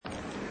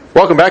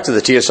Welcome back to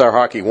the TSR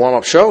Hockey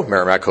Warm-Up Show.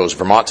 Merrimack hosts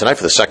Vermont tonight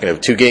for the second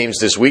of two games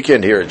this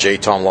weekend here at J.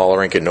 Tom Lawler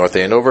Rink in North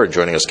Andover. And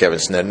joining us, Kevin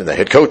Snedden, the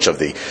head coach of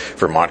the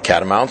Vermont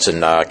Catamounts.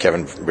 And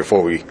Kevin,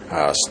 before we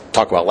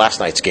talk about last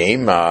night's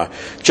game,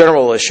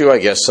 general issue, I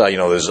guess,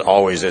 there's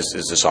always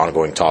this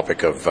ongoing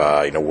topic of,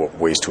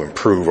 ways to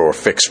improve or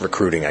fix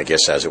recruiting, I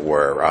guess, as it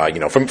were.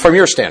 From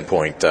your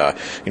standpoint,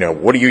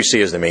 what do you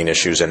see as the main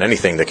issues and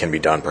anything that can be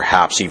done,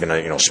 perhaps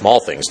even, small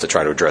things to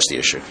try to address the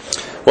issue?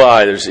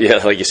 Well,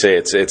 like you say,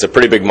 it's a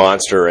pretty big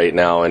monster right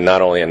now, and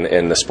not only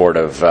in the sport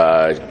of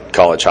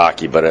college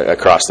hockey, but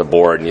across the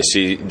board. And you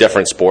see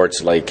different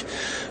sports like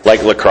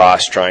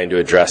lacrosse trying to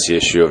address the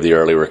issue of the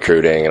early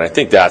recruiting, and I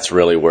think that's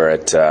really where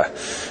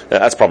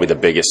that's probably the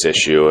biggest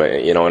issue.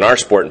 In our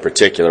sport in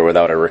particular,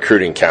 without a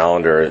recruiting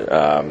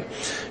calendar,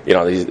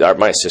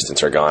 my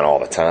assistants are gone all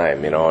the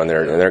time, and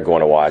they're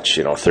going to watch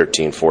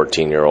 13,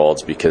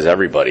 14-year-olds because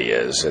everybody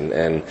is,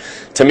 and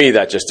to me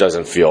that just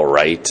doesn't feel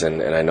right.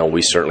 And I know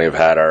we certainly have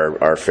had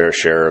our fair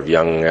share of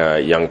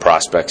young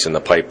prospects in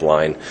the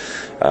pipeline,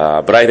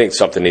 but I think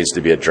something needs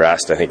to be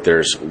addressed. I think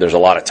there's a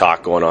lot of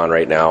talk going on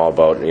right now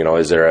about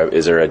is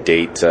there a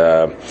date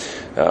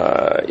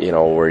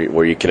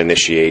where you can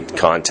initiate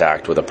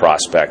contact with a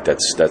prospect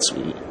that's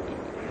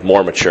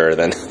more mature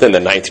than the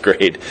ninth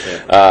grade.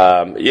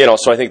 Yeah.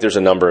 So I think there's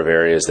a number of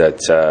areas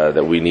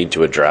that we need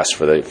to address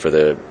for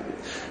the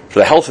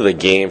health of the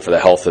game, for the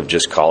health of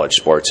just college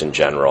sports in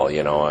general.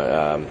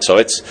 So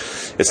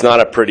it's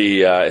not a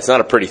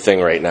pretty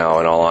thing right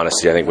now. In all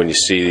honesty, I think when you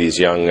see these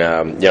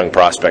young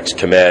prospects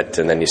commit,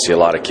 and then you see a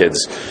lot of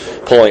kids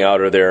pulling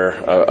out of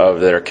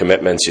their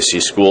commitments, you see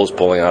schools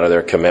pulling out of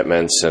their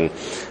commitments, and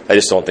I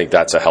just don't think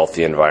that's a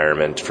healthy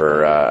environment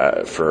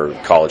for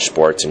college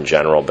sports in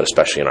general, but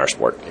especially in our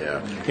sport.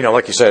 Yeah,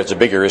 like you said, it's a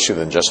bigger issue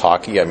than just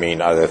hockey. I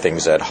mean, are there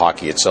things that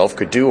hockey itself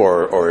could do,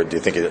 or do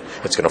you think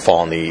it's going to fall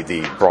on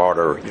the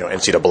broader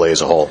NCAA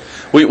as a whole?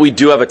 We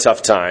do have a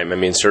tough time. I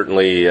mean,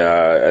 certainly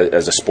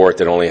as a sport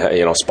that only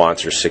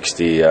sponsors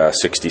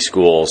 60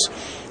 schools,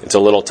 it's a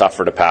little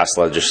tougher to pass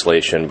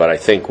legislation. But I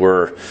think we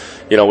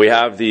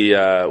have the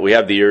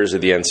ears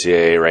of the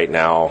NCAA right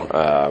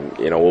now.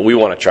 What we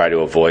want to try to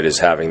avoid is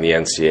having the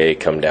NCAA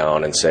come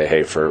down and say,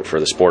 hey, for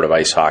the sport of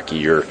ice hockey,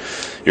 you're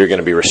going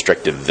to be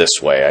restricted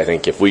this way. I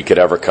think if we could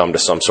ever come to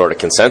some sort of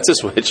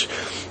consensus, which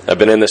I've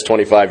been in this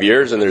 25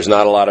 years, and there's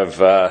not a lot of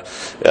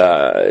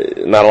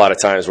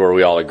times where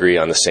we all agree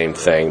on the same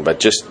thing, but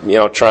just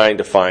trying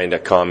to find a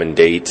common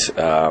date.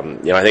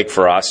 I think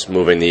for us,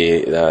 moving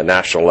the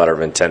national letter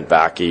of intent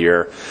back a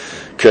year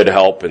could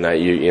help, in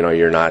that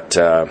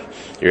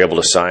you're able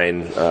to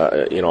sign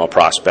a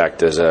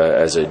prospect as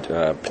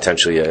a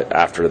potentially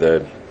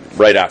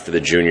right after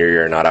the junior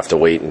year, not have to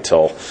wait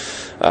until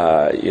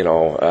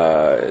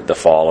the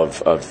fall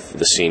of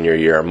the senior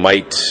year.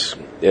 Might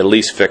at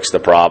least fix the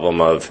problem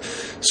of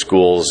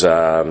schools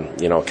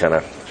kind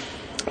of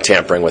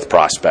tampering with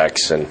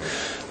prospects, and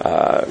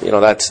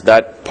that's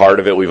that part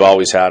of it. We've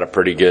always had a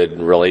pretty good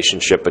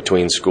relationship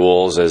between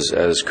schools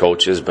as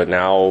coaches, but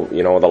now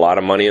with a lot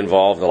of money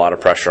involved, a lot of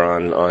pressure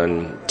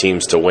on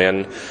teams to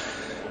win,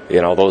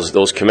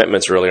 those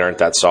commitments really aren't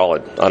that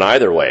solid on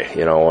either way,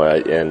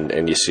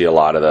 and you see a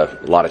lot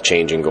of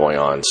changing going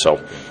on. So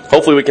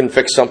hopefully we can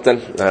fix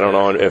something. I don't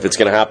know if it's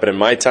going to happen in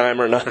my time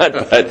or not,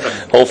 but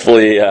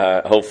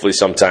hopefully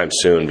sometime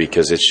soon,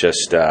 because it's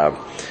just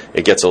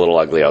it gets a little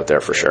ugly out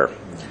there for sure.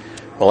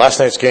 Well, last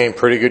night's game,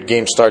 pretty good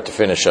game start to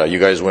finish. You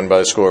guys win by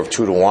the score of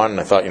 2-1.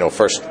 I thought,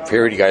 first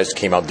period, you guys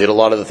came out, did a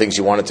lot of the things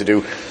you wanted to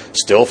do.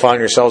 Still found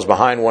yourselves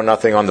behind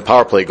 1-0 on the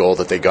power play goal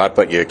that they got,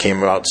 but you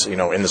came out,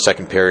 in the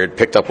second period,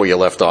 picked up where you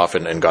left off,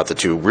 and got the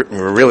two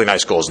really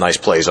nice goals, nice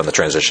plays on the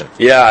transition.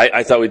 Yeah,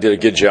 I thought we did a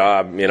good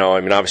job.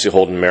 Obviously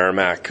holding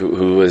Merrimack,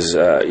 who is,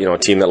 a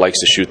team that likes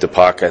to shoot the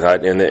puck. I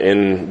thought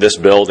in this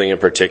building in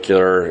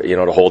particular,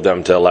 to hold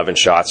them to 11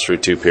 shots through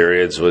two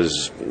periods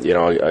was,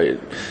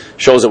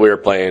 shows that we were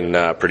playing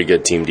pretty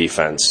good team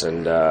defense,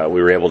 and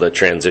we were able to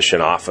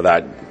transition off of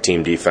that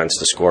team defense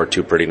to score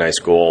two pretty nice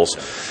goals.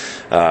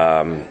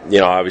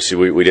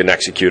 Obviously we didn't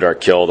execute our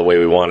kill the way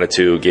we wanted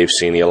to, gave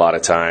Cini a lot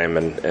of time,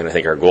 and I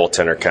think our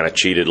goaltender kind of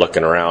cheated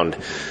looking around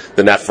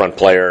the net front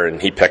player, and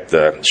he picked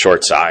the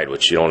short side,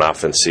 which you don't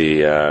often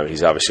see.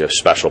 He's obviously a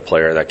special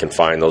player that can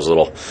find those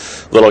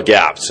little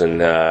gaps,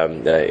 and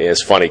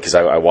it's funny because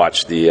I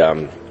watched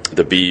the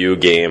BU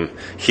game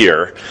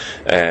here,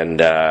 and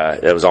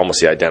it was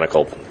almost the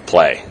identical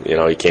play.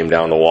 He came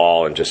down the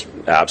wall and just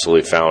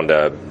absolutely found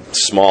a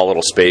small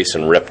little space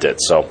and ripped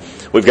it. So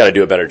we've got to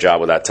do a better job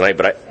with that tonight.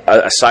 But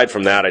aside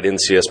from that, I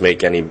didn't see us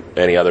make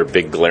any other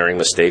big glaring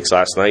mistakes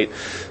last night.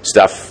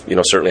 Steph,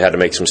 certainly had to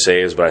make some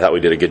saves, but I thought we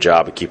did a good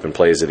job of keeping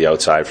plays to the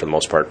outside for the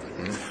most part.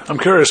 I'm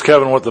curious,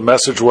 Kevin, what the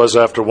message was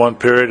after one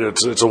period.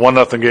 It's a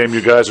 1-0 game.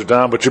 You guys are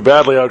down, but you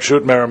badly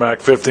outshoot Merrimack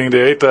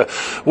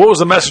 15-8. What was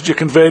the message you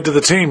conveyed to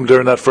the team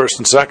during that first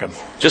and second?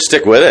 Just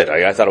stick with it.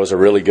 I thought it was a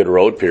really good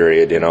road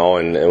period,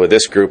 and with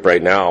this group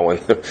right now, when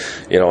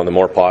the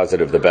more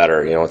positive, the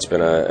better. It's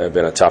been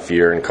a tough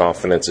year, and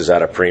confidence is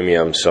at a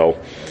premium. So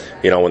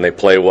when they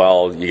play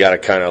well, you got to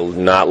kind of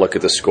not look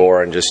at the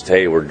score and just,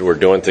 hey, we're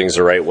doing things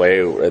the right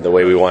way, the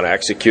way we want to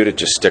execute it,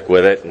 just stick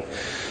with it. And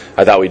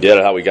I thought we did.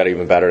 I thought we got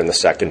even better in the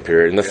second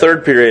period. In the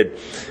third period,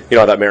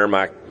 I thought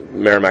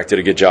Merrimack did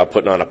a good job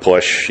putting on a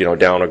push,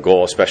 down a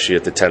goal, especially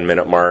at the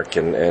 10-minute mark.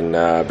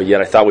 But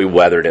yet I thought we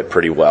weathered it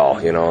pretty well.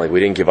 We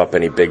didn't give up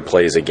any big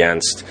plays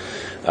against.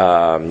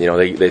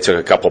 They took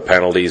a couple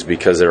penalties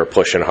because they were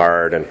pushing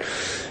hard, and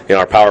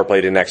our power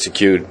play didn't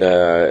execute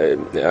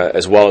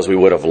as well as we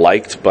would have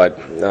liked. But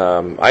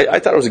I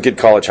thought it was a good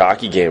college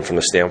hockey game from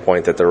the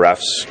standpoint that the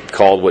refs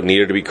called what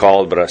needed to be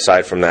called, but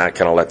aside from that,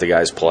 kind of let the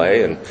guys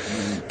play and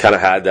kind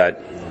of had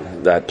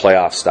that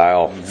playoff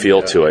style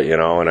feel to it,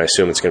 and I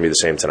assume it's going to be the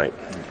same tonight.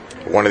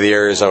 One of the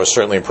areas I was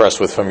certainly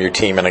impressed with from your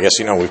team, and I guess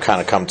we've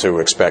kind of come to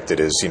expect it,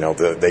 is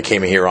they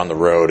came here on the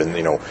road, and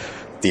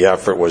the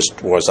effort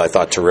was I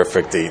thought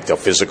terrific. The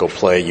physical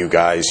play, you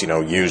guys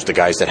used the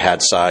guys that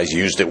had size,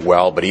 used it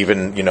well, but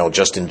even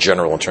just in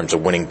general in terms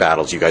of winning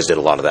battles, you guys did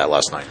a lot of that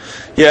last night.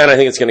 Yeah, and I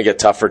think it's going to get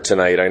tougher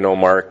tonight. I know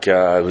Mark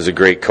who's a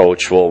great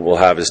coach, will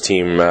have his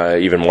team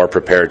even more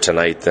prepared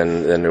tonight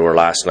than they were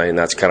last night, and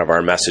that's kind of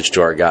our message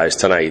to our guys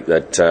tonight,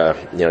 that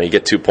you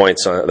get 2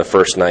 points on the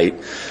first night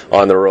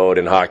on the road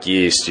in Hockey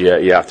East.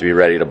 You have to be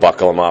ready to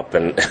buckle them up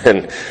and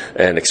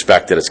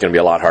expect that it's going to be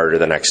a lot harder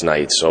the next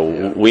night.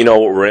 So we know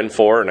what we're in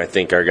for, and I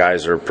think our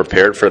guys are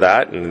prepared for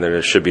that, and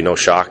there should be no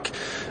shock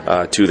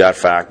to that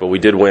fact. But we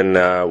did win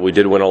a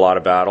lot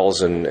of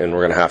battles, and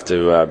we're going to have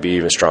to be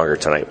even stronger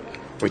tonight.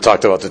 We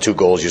talked about the 2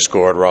 goals you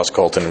scored. Ross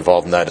Colton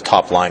involved in that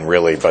top line,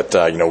 really. But,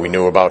 we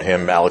knew about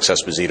him. Alex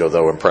Esposito,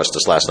 though, impressed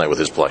us last night with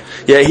his play.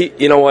 Yeah,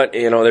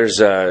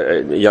 there's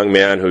a young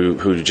man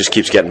who just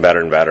keeps getting better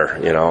and better.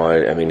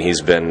 I mean,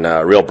 he's been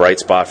a real bright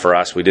spot for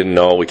us. We didn't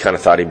know. We kind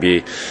of thought he'd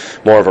be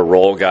more of a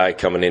role guy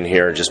coming in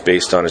here just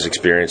based on his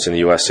experience in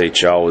the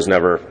USHL. Was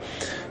never...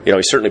 he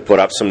certainly put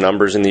up some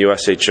numbers in the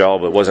USHL,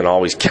 but wasn't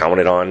always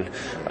counted on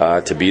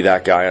to be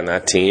that guy on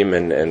that team.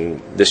 And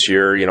this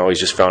year, he's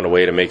just found a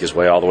way to make his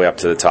way all the way up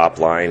to the top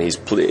line.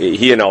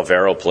 He and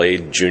Alvaro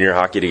played junior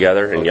hockey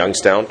together in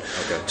Youngstown,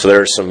 so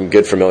there's some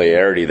good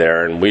familiarity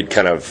there, and we'd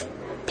kind of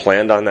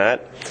planned on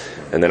that.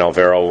 And then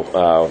Alvaro,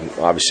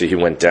 obviously, he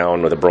went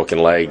down with a broken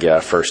leg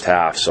first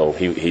half, so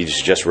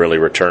he's just really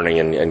returning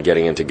and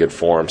getting into good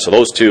form. So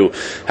those two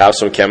have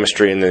some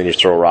chemistry, and then you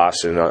throw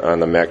Ross in on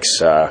the mix.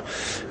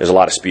 There's a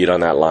lot of speed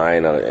on that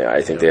line.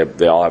 I think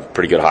they all have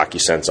pretty good hockey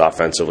sense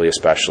offensively,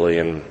 especially,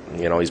 and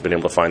he's been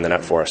able to find the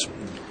net for us.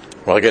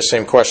 Well, I guess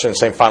same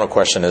final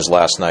question as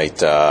last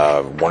night.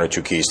 1 or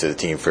 2 keys to the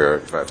team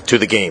to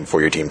the game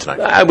for your team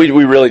tonight. We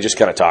really just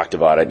kind of talked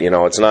about it.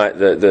 It's not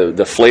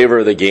the flavor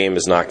of the game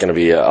is not going to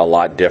be a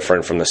lot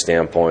different from the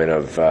standpoint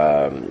of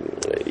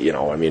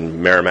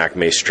Merrimack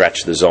may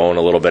stretch the zone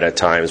a little bit at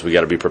times. We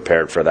got to be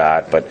prepared for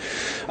that. But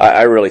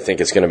I really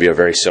think it's going to be a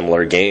very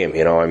similar game.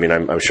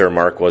 I'm sure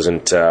Mark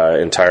wasn't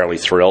entirely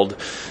thrilled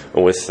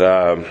with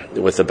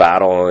the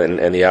battle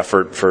and the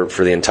effort for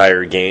the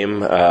entire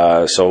game.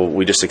 So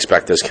we just expect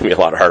this can be a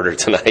lot harder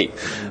tonight.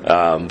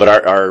 But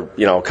our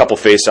a couple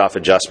face-off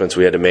adjustments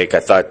we had to make. I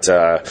thought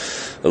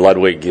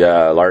Ludwig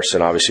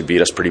Larson obviously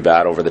beat us pretty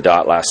bad over the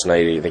dot last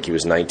night. I think he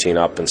was 19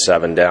 up and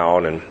 7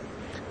 down, and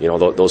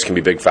those can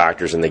be big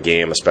factors in the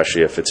game,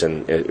 especially if it's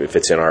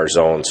in our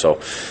zone. So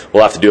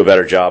we'll have to do a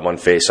better job on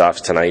face-offs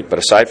tonight. But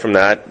aside from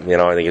that,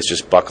 I think it's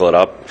just buckle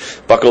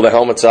the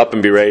helmets up,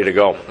 and be ready to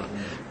go.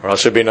 Well, it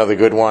should be another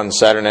good one.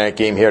 Saturday night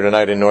game here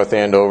tonight in North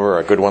Andover.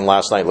 A good one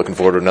last night. Looking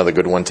forward to another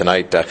good one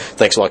tonight.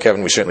 Thanks a lot,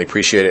 Kevin. We certainly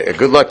appreciate it.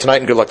 Good luck tonight,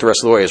 and good luck the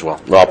rest of the way as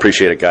well. Well, I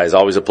appreciate it, guys.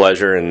 Always a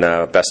pleasure,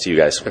 and best to you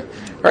guys. All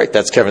right,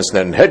 that's Kevin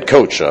Sneddon, head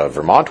coach of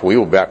Vermont. We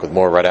will be back with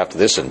more right after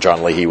this, and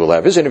John Leahy will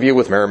have his interview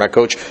with Merrimack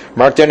coach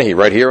Mark Dennehy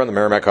right here on the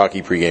Merrimack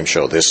Hockey pregame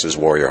show. This is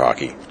Warrior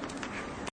Hockey.